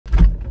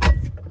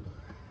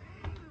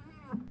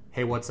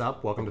Hey, what's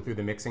up? Welcome to Through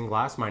the Mixing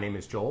Glass. My name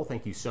is Joel.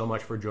 Thank you so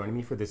much for joining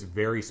me for this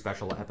very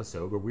special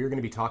episode where we're going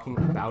to be talking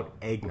about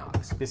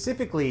eggnog,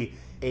 specifically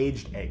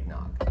aged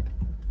eggnog.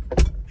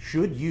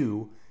 Should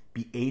you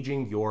be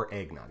aging your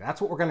eggnog?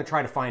 That's what we're going to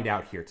try to find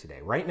out here today.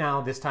 Right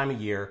now, this time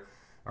of year,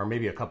 or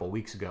maybe a couple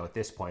weeks ago at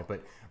this point,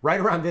 but right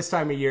around this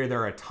time of year,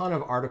 there are a ton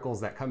of articles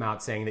that come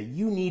out saying that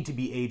you need to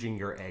be aging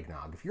your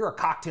eggnog. If you're a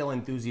cocktail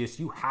enthusiast,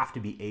 you have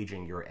to be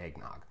aging your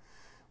eggnog.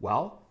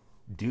 Well,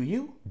 do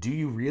you? Do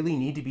you really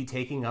need to be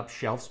taking up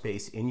shelf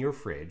space in your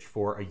fridge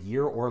for a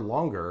year or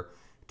longer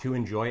to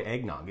enjoy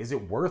eggnog? Is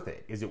it worth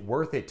it? Is it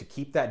worth it to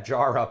keep that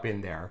jar up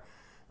in there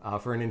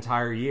for an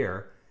entire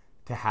year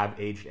to have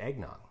aged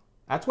eggnog?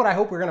 That's what I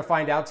hope we're going to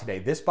find out today.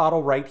 This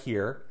bottle right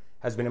here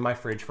has been in my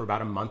fridge for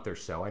about a month or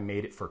so. I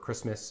made it for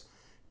Christmas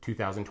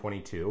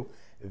 2022.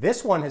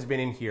 This one has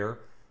been in here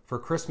for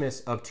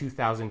Christmas of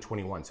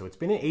 2021. So it's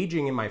been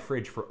aging in my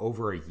fridge for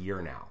over a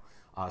year now.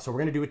 So we're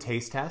going to do a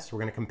taste test. We're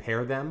going to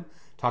compare them,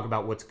 talk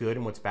about what's good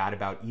and what's bad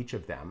about each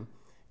of them.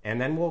 And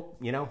then we'll,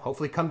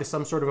 hopefully come to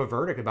some sort of a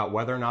verdict about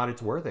whether or not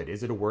it's worth it.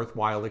 Is it a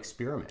worthwhile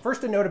experiment?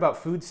 First, a note about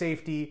food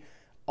safety.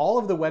 All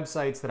of the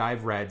websites that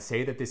I've read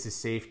say that this is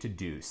safe to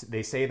do.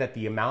 They say that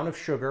the amount of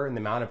sugar and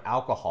the amount of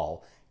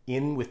alcohol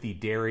in with the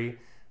dairy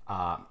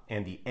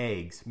and the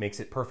eggs makes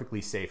it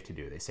perfectly safe to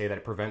do. They say that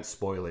it prevents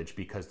spoilage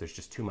because there's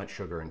just too much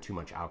sugar and too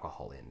much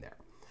alcohol in there.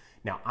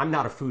 Now, I'm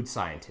not a food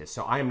scientist,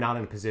 so I am not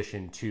in a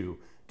position to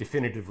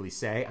definitively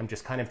say. I'm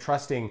just kind of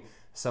trusting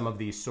some of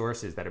these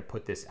sources that have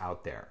put this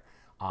out there.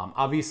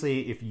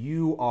 Obviously, if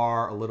you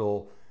are a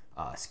little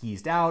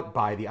skeezed out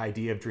by the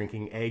idea of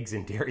drinking eggs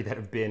and dairy that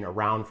have been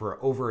around for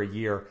over a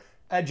year,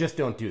 just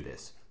don't do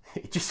this.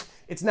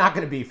 It's not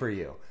going to be for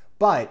you.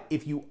 But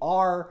if you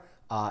are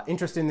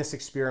interested in this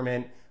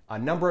experiment, a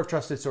number of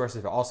trusted sources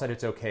have all said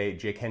it's okay.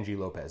 J. Kenji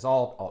Lopez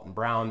Alt, Alton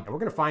Brown, and we're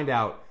going to find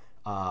out,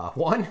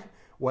 one,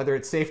 whether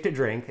it's safe to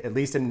drink, at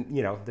least in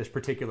this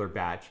particular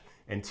batch,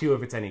 and two,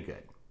 if it's any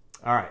good.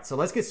 All right, so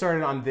let's get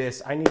started on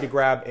this. I need to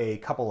grab a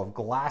couple of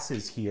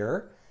glasses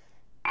here,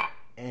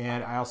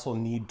 and I also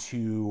need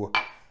to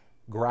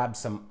grab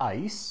some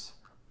ice.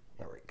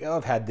 There we go.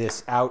 I've had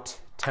this out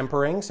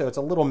tempering, so it's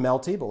a little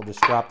melty, but we'll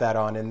just drop that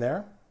on in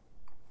there.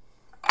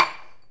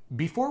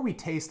 Before we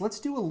taste, let's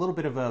do a little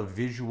bit of a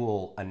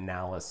visual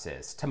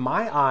analysis. To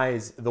my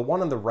eyes, the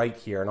one on the right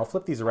here, and I'll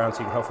flip these around so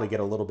you can hopefully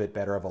get a little bit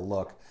better of a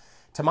look.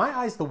 To my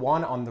eyes, the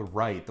one on the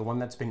right, the one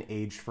that's been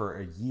aged for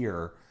a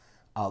year,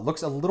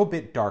 looks a little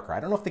bit darker. I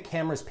don't know if the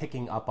camera's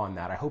picking up on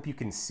that. I hope you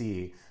can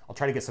see. I'll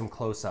try to get some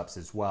close-ups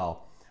as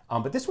well.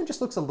 But this one just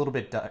looks a little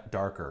bit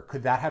darker.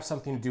 Could that have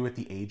something to do with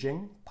the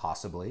aging?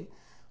 Possibly.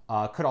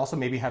 Could also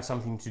maybe have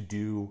something to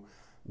do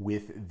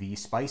with the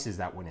spices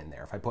that went in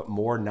there. If I put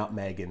more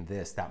nutmeg in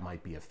this, that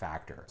might be a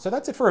factor. So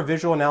that's it for a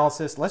visual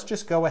analysis. Let's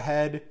just go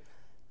ahead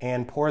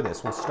and pour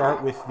this. We'll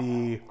start with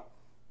the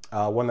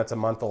one that's a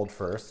month old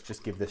first.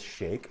 Just give this a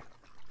shake.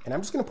 And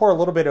I'm just going to pour a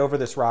little bit over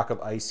this rock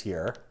of ice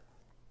here.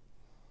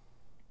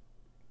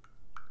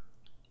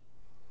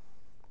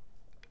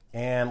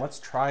 And let's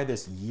try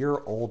this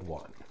year-old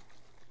one.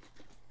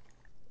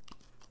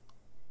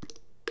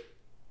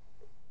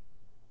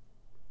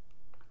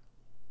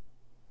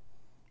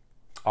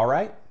 All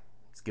right,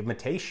 let's give them a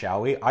taste,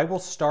 shall we? I will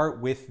start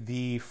with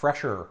the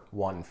fresher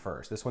one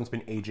first. This one's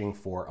been aging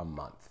for a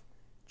month.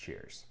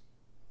 Cheers.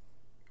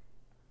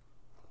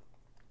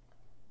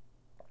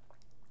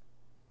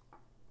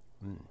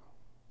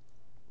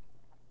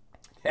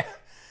 It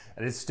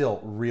is still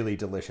really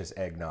delicious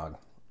eggnog.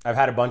 I've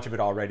had a bunch of it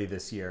already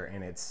this year,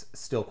 and it's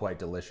still quite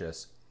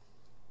delicious.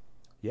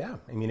 Yeah,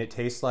 I mean, it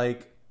tastes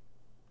like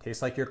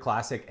your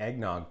classic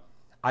eggnog.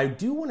 I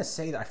do want to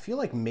say that I feel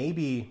like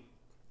maybe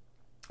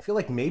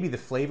the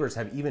flavors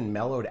have even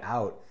mellowed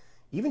out,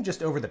 even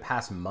just over the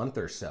past month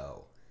or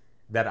so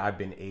that I've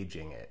been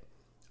aging it.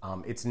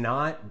 There's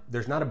not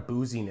a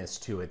booziness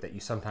to it that you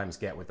sometimes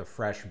get with a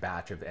fresh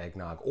batch of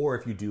eggnog, or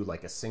if you do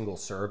like a single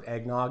serve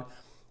eggnog.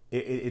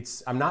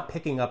 I'm not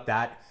picking up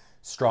that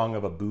strong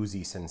of a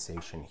boozy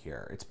sensation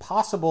here. It's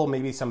possible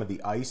maybe some of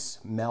the ice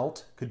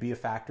melt could be a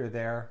factor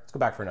there. Let's go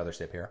back for another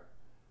sip here.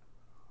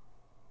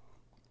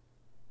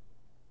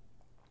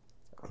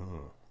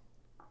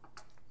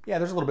 Yeah,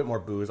 there's a little bit more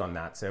booze on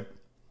that sip.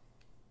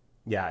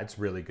 Yeah, it's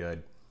really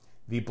good.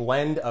 The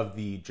blend of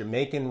the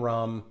Jamaican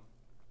rum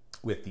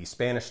with the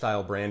Spanish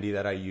style brandy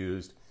that I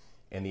used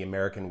and the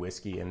American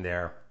whiskey in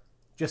there,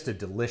 just a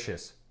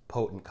delicious,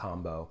 potent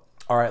combo.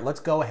 All right,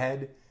 let's go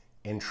ahead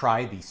and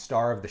try the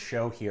star of the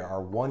show here,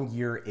 our 1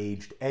 year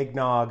aged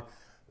eggnog.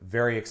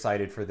 Very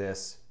excited for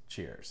this.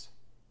 Cheers.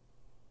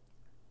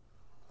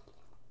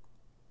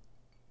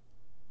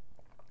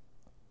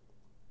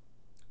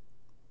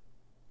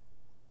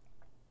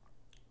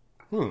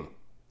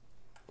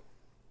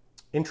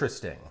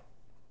 Interesting.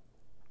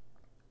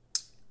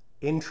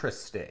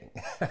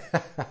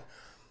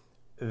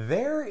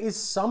 There is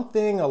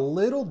something a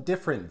little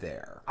different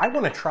there. I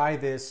want to try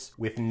this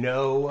with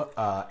no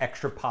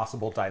extra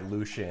possible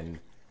dilution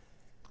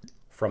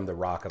from the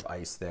rock of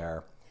ice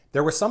there.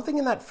 There was something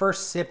in that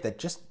first sip that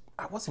just,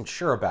 I wasn't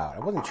sure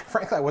about.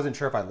 Frankly, I wasn't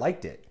sure if I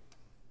liked it.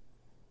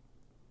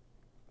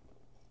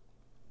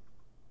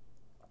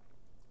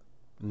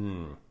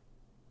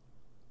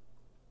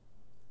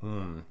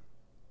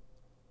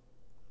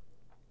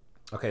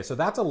 Okay, so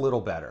that's a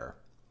little better.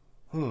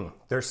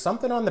 There's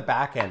something on the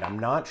back end I'm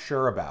not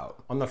sure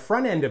about. On the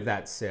front end of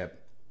that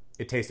sip,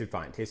 it tasted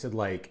fine. It tasted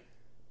like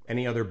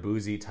any other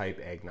boozy type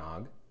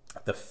eggnog.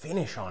 The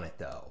finish on it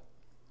though,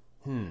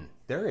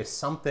 there is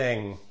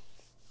something.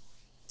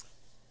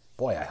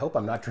 Boy, I hope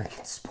I'm not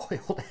drinking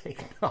spoiled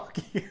eggnog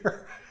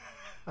here.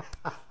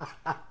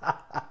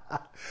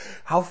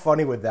 How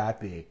funny would that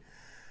be?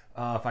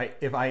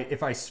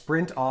 If I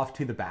sprint off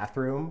to the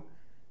bathroom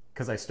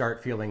because I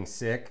start feeling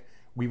sick,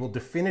 we will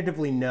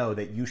definitively know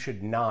that you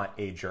should not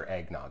age your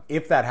eggnog.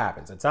 If that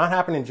happens, it's not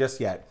happening just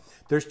yet.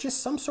 There's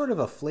just some sort of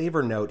a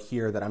flavor note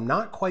here that I'm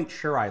not quite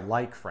sure I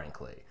like,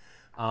 frankly.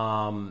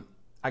 I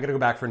gotta go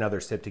back for another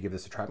sip to give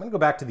this a try. I'm gonna go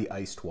back to the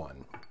iced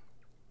one.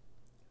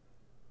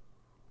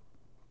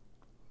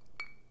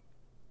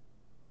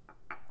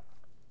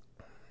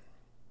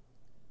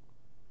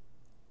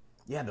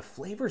 Yeah, the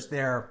flavor's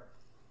there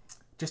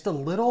just a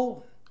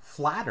little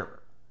flatter.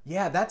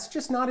 Yeah, that's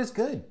just not as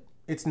good.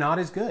 It's not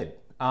as good.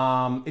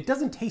 It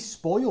doesn't taste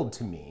spoiled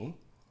to me.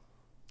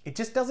 It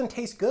just doesn't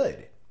taste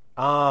good.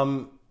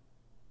 Wow.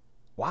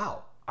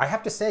 I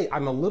have to say,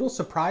 I'm a little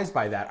surprised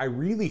by that. I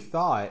really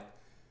thought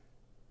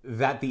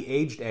that the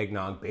aged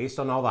eggnog, based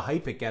on all the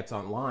hype it gets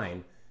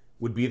online,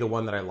 would be the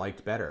one that I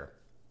liked better.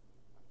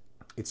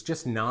 It's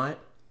just not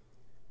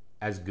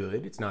as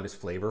good. It's not as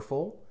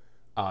flavorful.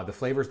 The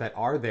flavors that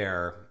are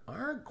there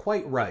aren't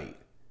quite right.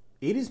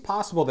 It is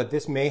possible that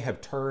this may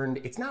have turned,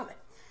 it's not,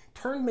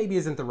 turned maybe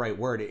isn't the right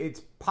word.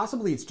 It's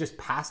just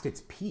past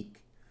its peak.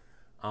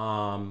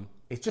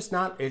 It's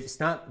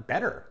not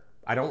better.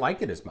 I don't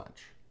like it as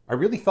much. I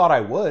really thought I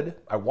would.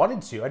 I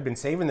wanted to. I'd been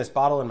saving this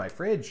bottle in my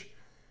fridge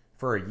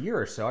for a year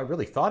or so. I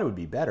really thought it would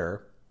be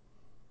better,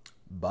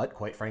 but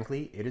quite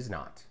frankly, it is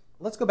not.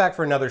 Let's go back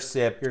for another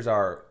sip. Here's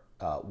our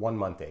 1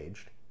 month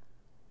aged.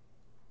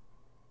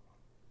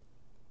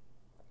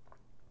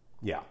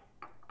 Yeah,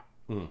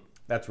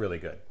 that's really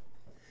good.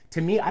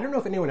 To me, I don't know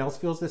if anyone else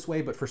feels this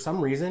way, but for some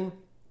reason,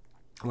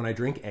 when I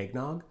drink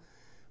eggnog,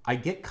 I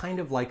get kind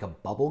of like a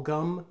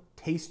bubblegum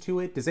taste to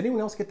it. Does anyone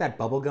else get that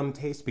bubblegum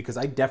taste? Because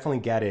I definitely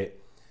get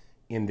it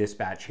in this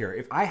batch here.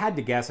 If I had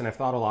to guess, and I've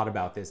thought a lot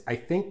about this, I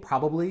think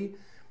probably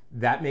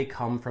that may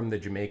come from the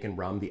Jamaican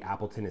rum, the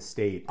Appleton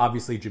Estate.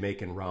 Obviously,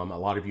 Jamaican rum, a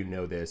lot of you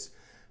know this,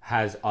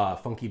 has a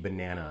funky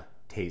banana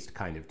taste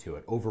kind of to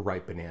it.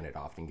 Overripe banana, it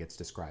often gets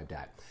described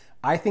at.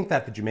 I think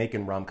that the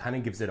Jamaican rum kind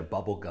of gives it a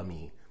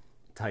bubblegummy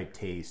type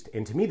taste.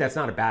 And to me, that's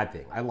not a bad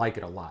thing. I like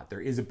it a lot. There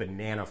is a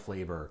banana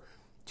flavor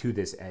to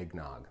this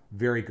eggnog.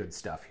 Very good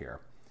stuff here.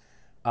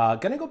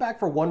 Gonna go back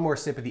for one more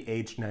sip of the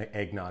aged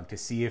eggnog to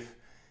see if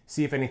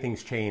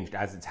anything's changed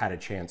as it's had a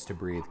chance to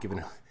breathe.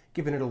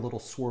 Giving it a little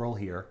swirl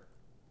here.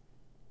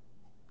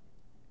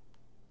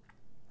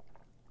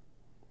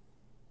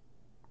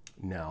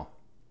 No,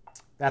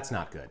 that's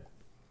not good.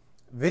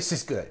 This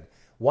is good.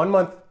 1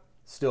 month,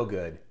 still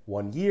good.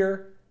 1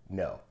 year,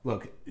 no.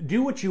 Look,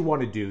 do what you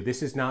want to do.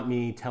 This is not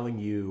me telling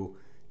you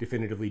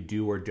definitively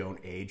do or don't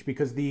age,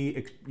 because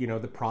the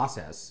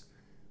process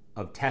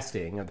of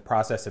testing and the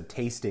process of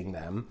tasting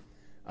them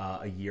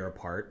a year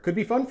apart could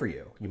be fun for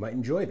you. You might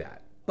enjoy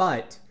that.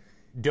 But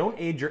don't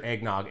age your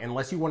eggnog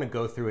unless you want to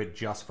go through it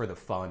just for the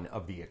fun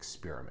of the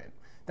experiment.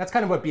 That's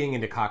kind of what being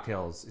into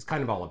cocktails is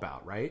kind of all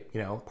about, right?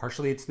 You know,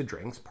 partially it's the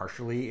drinks,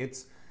 partially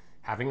it's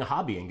having a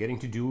hobby and getting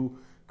to do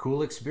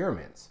cool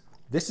experiments.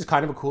 This is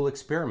kind of a cool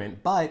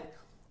experiment, but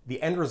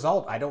the end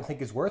result I don't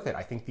think is worth it.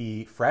 I think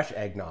the fresh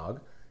eggnog,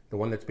 the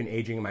one that's been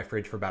aging in my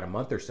fridge for about a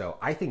month or so,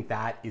 I think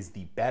that is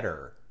the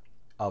better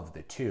of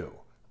the two.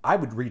 I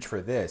would reach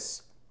for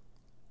this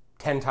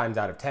 10 times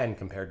out of 10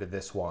 compared to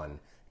this one,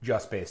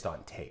 just based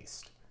on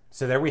taste.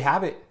 So there we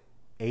have it.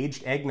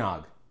 Aged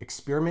eggnog,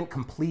 experiment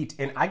complete.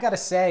 And I gotta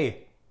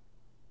say,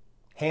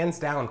 hands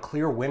down,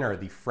 clear winner,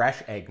 the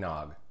fresh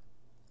eggnog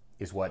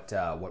is what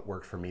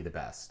worked for me the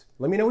best.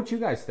 Let me know what you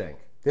guys think.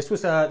 This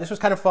was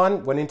kind of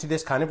fun. Went into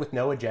this kind of with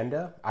no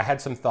agenda. I had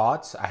some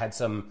thoughts. I had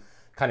some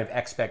kind of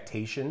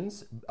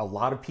expectations. A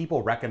lot of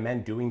people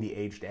recommend doing the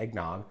aged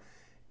eggnog,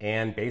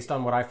 and based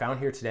on what I found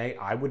here today,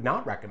 I would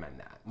not recommend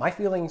that. My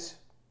feelings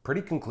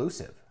pretty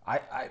conclusive.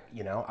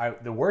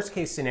 The worst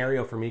case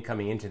scenario for me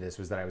coming into this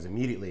was that I was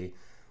immediately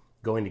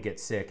going to get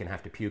sick and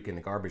have to puke in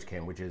the garbage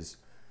can, which is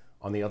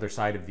on the other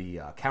side of the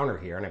counter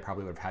here, and I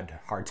probably would have had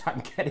a hard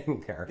time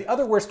getting there. The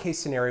other worst case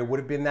scenario would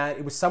have been that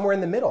it was somewhere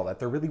in the middle, that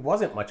there really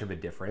wasn't much of a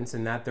difference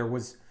and that there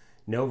was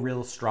no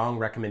real strong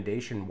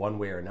recommendation one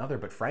way or another.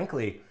 But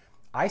frankly,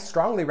 I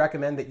strongly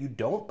recommend that you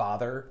don't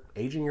bother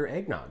aging your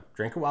eggnog.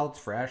 Drink it while it's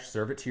fresh,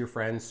 serve it to your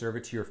friends, serve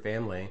it to your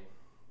family,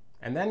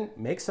 and then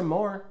make some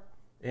more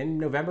in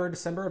November or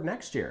December of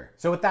next year.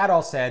 So with that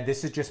all said,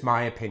 this is just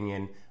my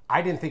opinion.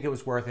 I didn't think it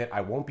was worth it. I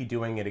won't be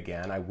doing it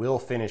again. I will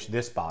finish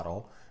this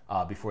bottle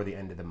before the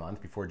end of the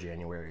month, before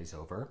January is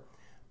over.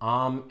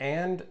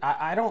 And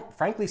I don't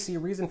frankly see a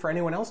reason for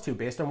anyone else to,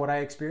 based on what I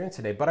experienced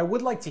today. But I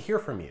would like to hear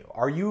from you.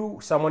 Are you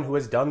someone who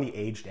has done the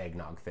aged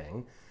eggnog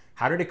thing?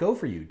 How did it go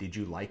for you? Did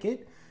you like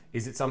it?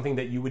 Is it something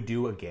that you would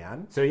do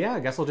again? So yeah, I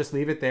guess I'll just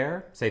leave it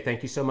there. Say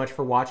thank you so much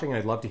for watching, and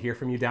I'd love to hear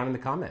from you down in the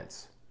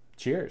comments.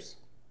 Cheers.